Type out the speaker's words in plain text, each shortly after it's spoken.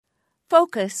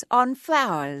focus on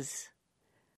flowers.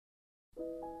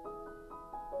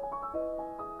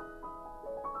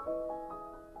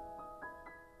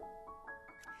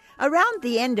 Around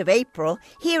the end of April,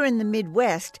 here in the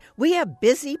Midwest, we are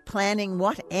busy planning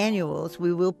what annuals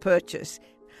we will purchase.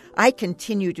 I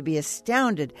continue to be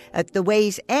astounded at the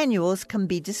ways annuals can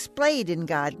be displayed in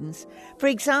gardens. For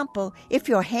example, if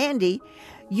you're handy,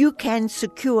 you can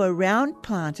secure round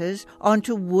planters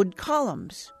onto wood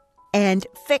columns and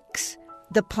fix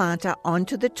the planter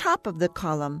onto the top of the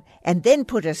column and then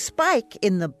put a spike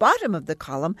in the bottom of the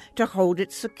column to hold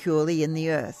it securely in the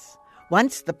earth.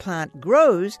 Once the plant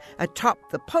grows atop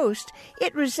the post,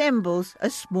 it resembles a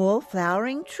small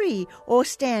flowering tree or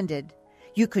standard.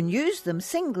 You can use them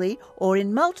singly or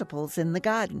in multiples in the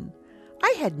garden.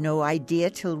 I had no idea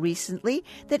till recently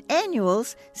that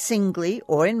annuals, singly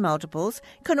or in multiples,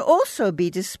 can also be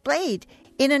displayed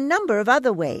in a number of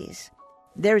other ways.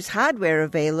 There is hardware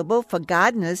available for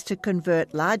gardeners to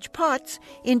convert large pots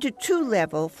into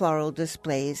two-level floral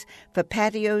displays for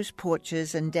patios,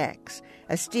 porches, and decks.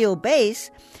 A steel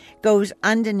base goes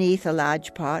underneath a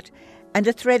large pot, and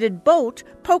a threaded bolt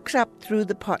pokes up through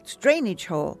the pot's drainage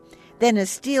hole. Then a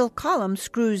steel column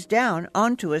screws down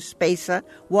onto a spacer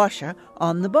washer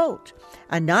on the bolt.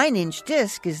 A 9-inch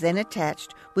disc is then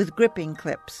attached with gripping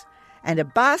clips, and a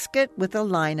basket with a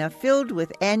liner filled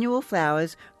with annual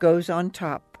flowers goes on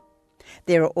top.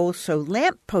 There are also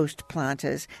lamp post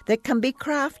planters that can be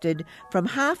crafted from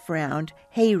half-round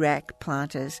hay rack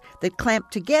planters that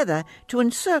clamp together to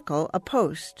encircle a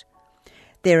post.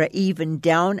 There are even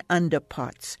down-under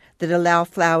pots that allow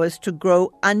flowers to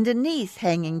grow underneath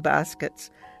hanging baskets.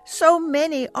 So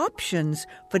many options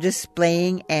for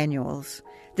displaying annuals.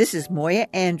 This is Moya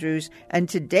Andrews, and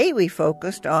today we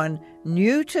focused on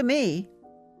New to Me.